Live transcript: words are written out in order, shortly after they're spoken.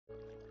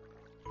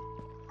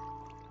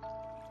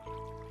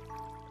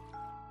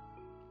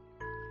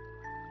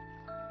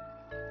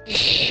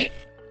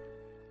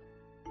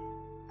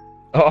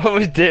Oh, I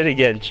almost did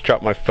again. Just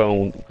dropped my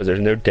phone because there's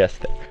no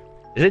desk there.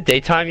 Is it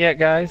daytime yet,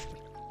 guys?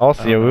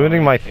 Also, you're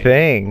ruining my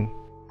thing.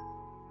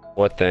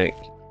 What thing?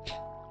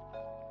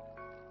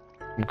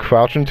 I'm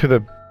crouching to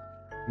the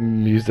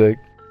music.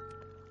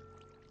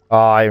 Oh,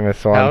 I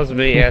missed one. That was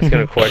me asking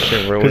a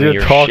question ruining Because you're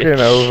your talking shit.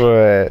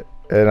 over it,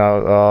 and I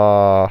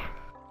was,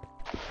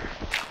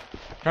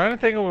 Trying to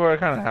think of what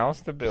kind of house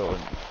to build.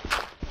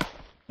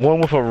 One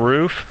with a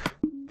roof?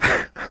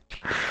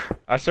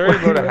 I started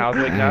to build a house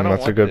like now. I don't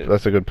that's a want good. this.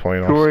 That's a good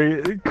point. Also.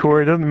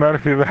 Corey, it doesn't matter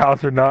if you have a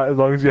house or not, as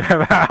long as you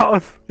have a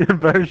house. You're in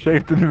better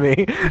shape than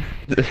me.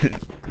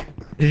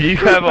 If you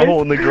have a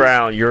hole in the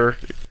ground, you're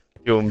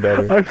doing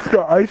better.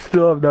 I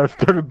still have not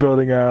started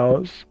building a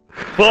house.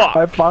 Fuck!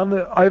 I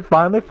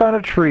finally found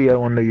a tree I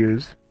wanted to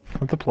use.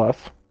 That's a plus.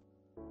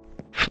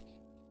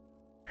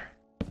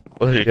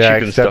 Well, your Yeah,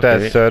 chicken except stuff in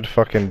that it. said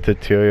fucking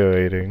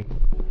deteriorating.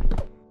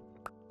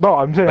 No,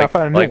 I'm saying I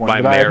found a new like one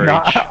my that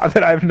marriage.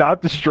 that I have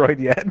not destroyed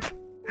yet.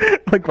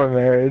 Like my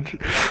marriage.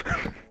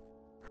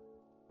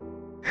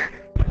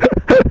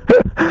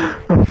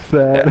 I'm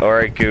sad.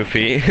 Alright,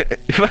 Goofy.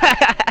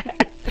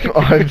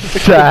 I'm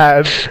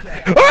sad.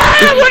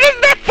 Ah, what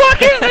is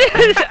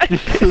that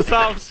fucking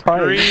Stop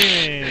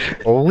screaming!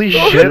 Holy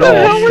shit,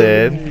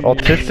 Austin.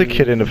 Autistic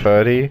kid in the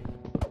party.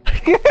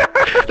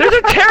 There's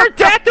a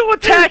pterodactyl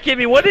attacking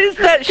me. What is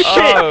that shit?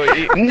 Oh,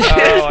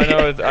 I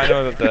know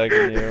it's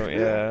attacking you.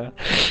 Yeah.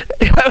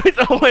 I was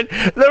on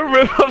the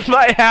roof of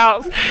my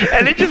house,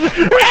 and it just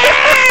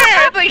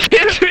it like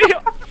hits me.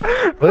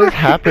 What is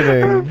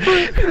happening?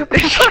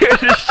 It scared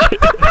the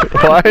shit.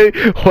 Why?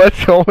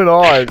 What's going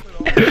on?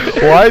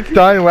 Why is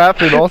Dying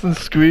laughing? Austin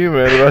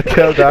screaming about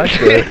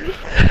pterodactyl.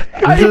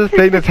 This is the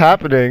thing that's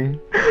happening.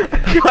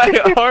 My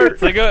heart.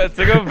 It's like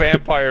a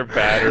vampire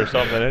bat or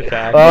something. It's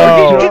happening.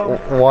 Oh,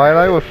 why and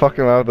I were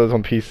fucking loud with those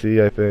on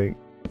PC, I think.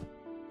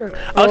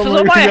 I was Oh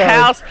on my my God.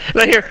 house,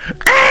 and I hear,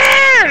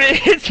 "Ah!" and it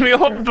hits me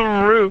off the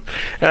roof,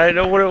 and I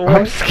know what it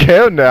I'm was.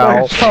 scared My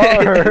now.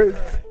 jaw hurts.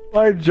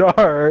 My jaw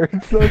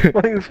hurts. That's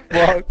funny as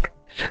fuck.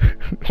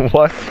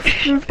 What?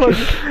 He just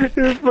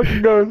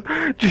fucking goes,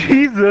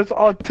 Jesus,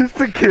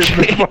 autistic kid in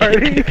the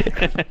party.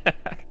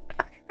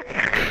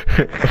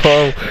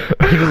 Oh,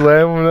 just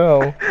let him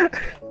know.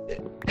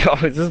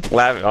 I was just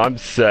laughing. I'm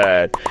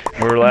sad.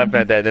 We were laughing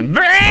at that, and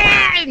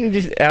then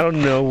just out of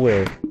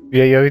nowhere.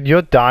 Yeah,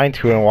 you're dying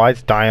to it, and why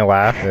is dying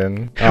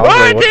laughing? I was Oh, I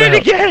like, what the did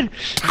it hell? again!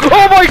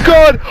 Oh my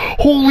god!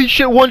 Holy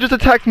shit, one just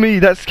attacked me!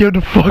 That scared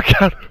the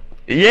fuck out of me.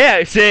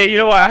 Yeah, see, you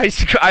know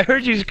what? I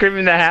heard you scream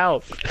in the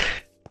house.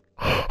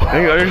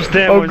 I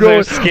understand I'm what's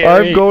going, so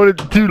scary. I'm going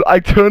to, dude, I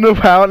turned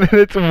around and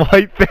it's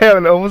right there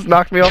and it almost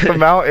knocked me off the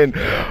mountain.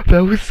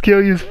 That was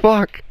scary as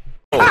fuck.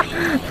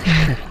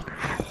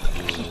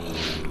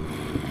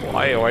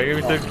 Why are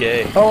you so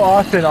gay? Oh,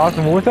 Austin,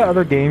 what was that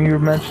other game you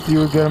mentioned you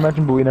were gonna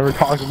mention, but we never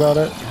talked about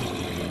it?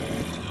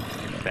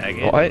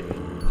 Faggot. What?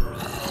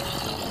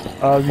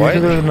 You What?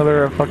 said there was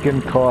another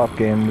fucking co-op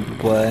game we could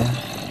play.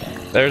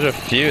 There's a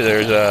few.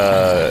 There's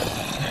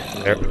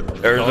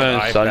Arizona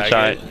I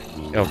Sunshine.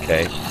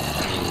 Okay.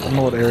 I don't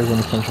know what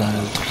Arizona Sunshine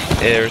is.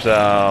 There's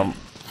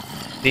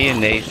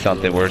DNA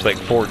something where it's like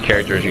 4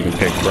 characters you can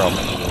pick from.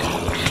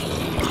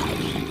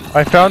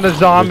 I found the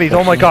zombies.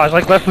 Oh my god,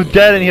 like Left 4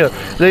 Dead in here.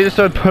 They just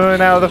started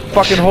pulling out of the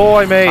fucking hole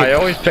I made. I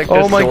always pick this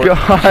Oh my sort of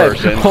god.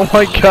 person. Oh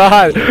my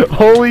god.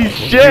 Holy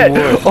shit.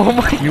 Oh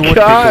my You would pick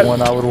god. the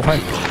one I would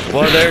want.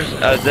 Well,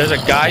 there's a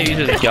guy who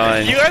uses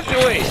guns. You guys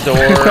can wait. Sword.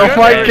 Oh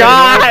my You're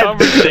god. having a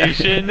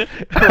conversation.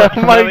 Oh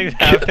my Nothing's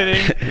god.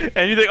 happening,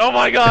 and you think, "Oh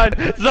my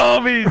god,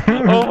 zombies!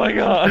 Oh my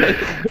god!"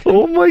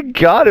 Oh my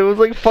god, it was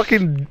like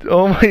fucking,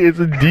 oh my, it's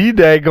a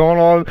D-Day going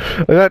on.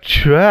 I got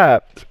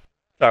trapped.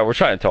 Sorry, we're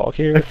trying to talk I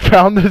here.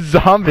 found the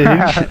zombies.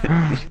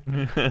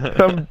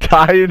 I'm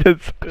dying.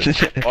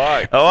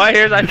 Why? Oh, I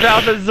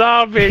found the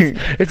zombies.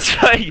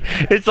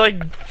 It's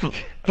like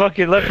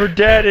fucking Left 4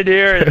 Dead in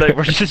here, and like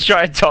we're just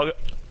trying to talk.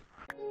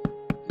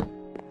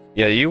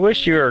 Yeah, you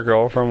wish your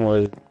girlfriend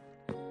was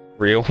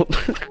real.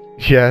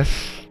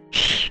 Yes.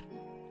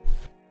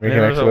 Make an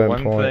There was a excellent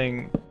one point.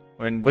 thing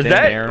when Was Dan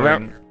that-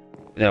 Aaron.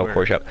 No, Where?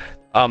 core shop.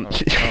 Oh,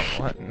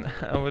 what?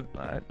 I would.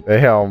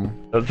 Damn.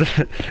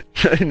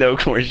 No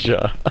core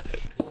shop.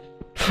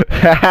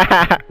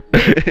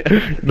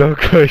 No,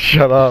 Chris,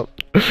 shut up.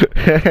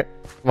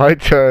 My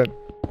turn.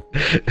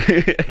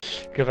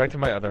 Go back to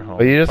my other home.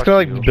 Are you just Fuck gonna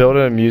like you. build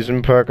an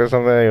amusement park or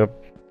something?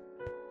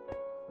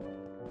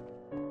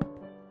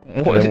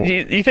 What,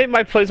 you think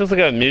my place looks like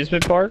an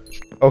amusement park?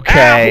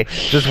 Okay,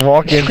 just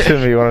walk into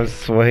me when I'm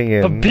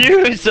swinging.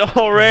 Abused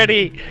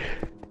already.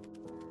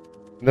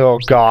 Oh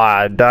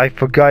god, I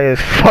forgot his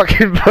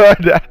fucking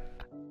bird.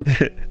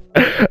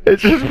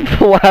 It's just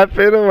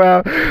flapping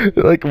around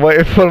like right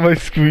in front of my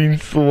screen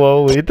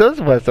slowly. It does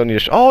rest on your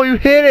oh, you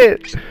hit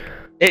it!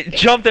 It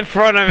jumped in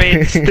front of me.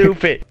 It's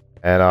stupid.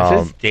 And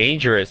This is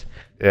dangerous.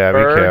 yeah,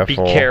 Bird, be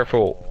careful. be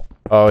careful.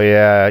 Oh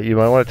yeah, you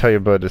might want to tell your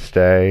bird to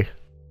stay.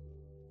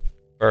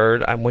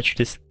 Bird, I want you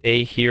to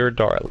stay here,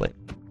 darling.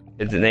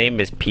 His name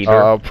is Peter.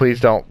 Oh,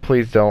 please don't,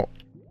 please don't.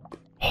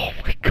 Oh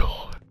my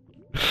god.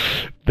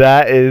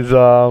 That is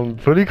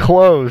pretty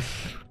close.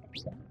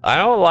 I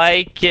don't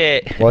like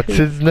it. What's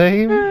his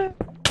name?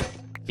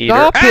 Peter.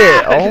 Stop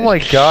it! Oh my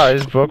god, I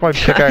just broke my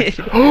pickaxe.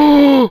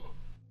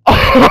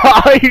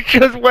 I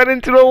just went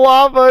into the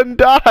lava and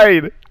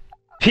died.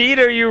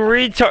 Peter, you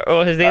retard.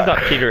 Oh, his name's not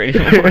Peter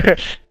anymore.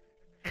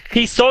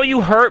 He saw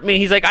you hurt me.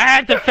 He's like, I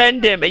had to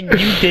defend him, and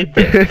you did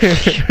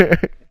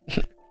this.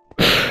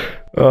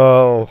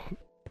 Oh,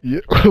 yeah,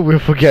 we'll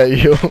forget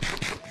you.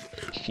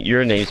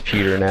 Your name's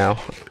Peter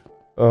now.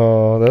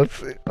 Oh,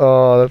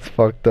 that's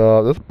fucked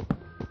up. That's...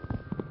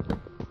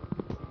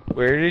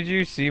 Where did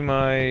you see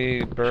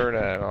my bird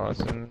at,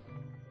 Austin?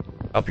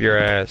 Up your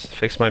ass.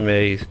 Fix my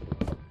maze.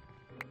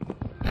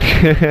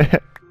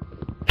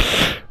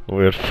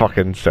 Weird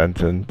fucking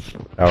sentence.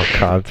 Out of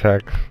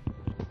context.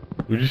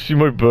 Where'd you see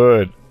my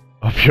bird?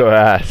 Up your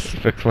ass.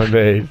 Fix my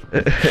maze.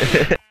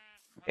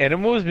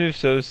 Animals move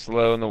so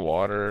slow in the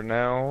water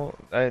now.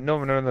 None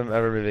of them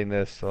ever moving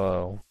this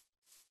slow.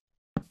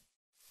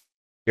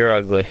 You're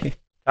ugly.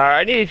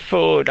 I need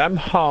food. I'm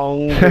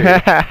hungry.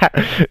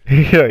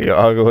 Yeah, you're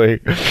ugly.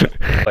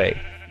 Wait.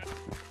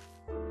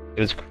 It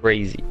was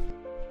crazy.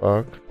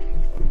 Fuck.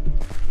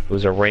 It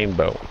was a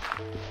rainbow.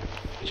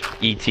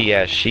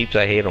 ET-ass sheeps,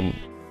 I hate them.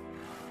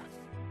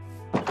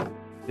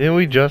 Didn't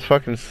we just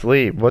fucking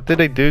sleep? What did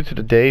they do to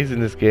the days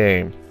in this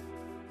game?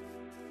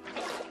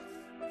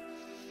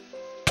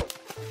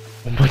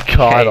 Oh my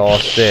god,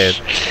 Austin.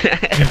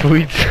 If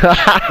we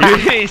die. You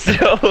hit me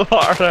so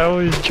hard, I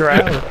almost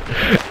drowned.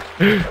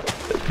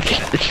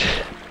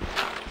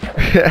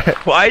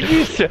 Why'd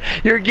you...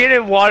 You're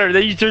getting water,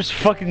 then you just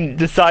fucking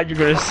decide you're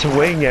gonna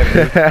swing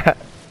at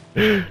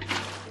me.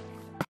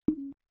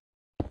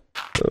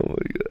 Oh my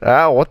god.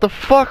 Ow, what the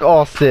fuck,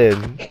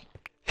 Austin?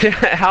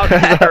 How'd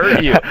that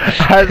hurt you?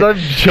 As I'm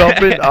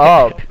jumping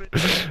up,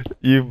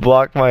 you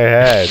blocked my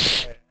head.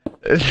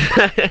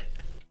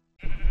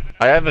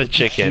 I have a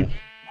chicken.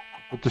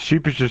 But the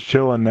sheep is just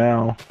chilling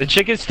now. The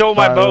chicken stole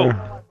my boat.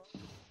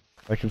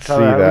 I can see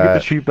Tyler, how do we get the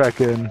that. sheep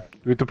back in? Do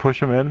we have to push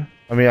them in?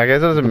 I mean, I guess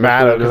it doesn't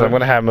matter because I'm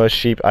gonna have more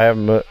sheep. I have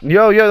more.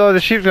 Yo, the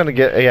sheep's gonna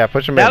get. Yeah,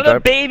 push them in. Now the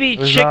baby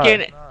There's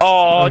chicken. not.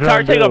 Oh, There's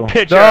Tyler, not take a blue.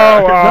 picture.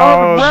 No,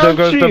 No, the there brown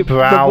goes the sheep,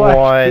 brown black-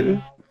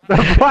 one.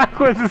 The black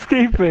one's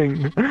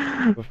escaping.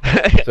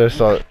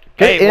 So,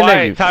 Hey, get in why,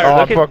 there,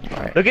 Tyler, look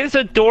fuck. at this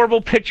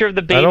adorable picture of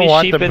the I baby don't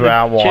want sheep the and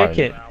brown the one.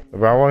 chicken. The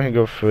brown one can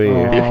go free.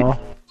 Aw.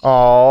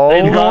 Oh,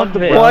 They love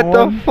it. what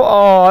the fuck?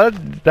 Oh,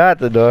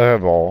 that's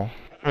adorable.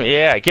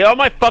 Yeah, get on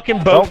my fucking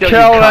Don't boat, though,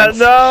 kill you that. cunts.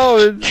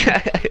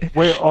 No.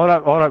 Wait, hold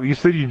up. You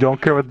said you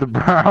don't care about the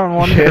brown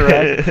one,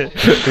 correct?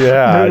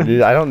 Yeah,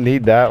 dude, I don't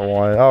need that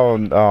one. Oh,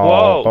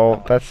 Whoa.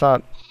 oh, that's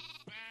not.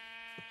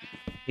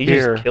 He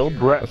Here, just killed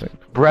me.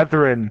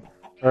 brethren,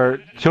 or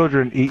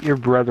children, eat your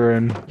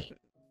brethren.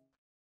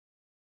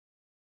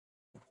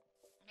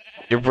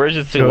 Your bridge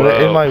is too Put it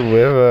low. in my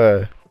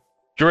river.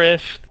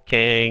 Drift,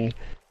 king.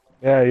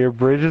 Yeah, your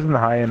bridge isn't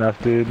high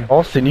enough, dude.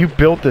 Austin, you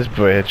built this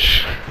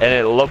bridge. And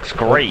it looks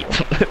great,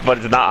 but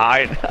it's not high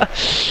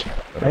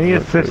enough. I need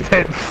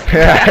assistance.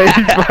 Yeah,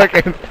 he's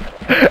fucking.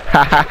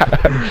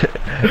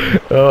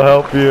 I'll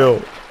help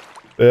you.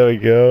 There we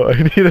go.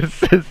 I need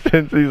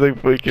assistance. He's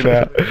like freaking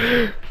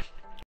out.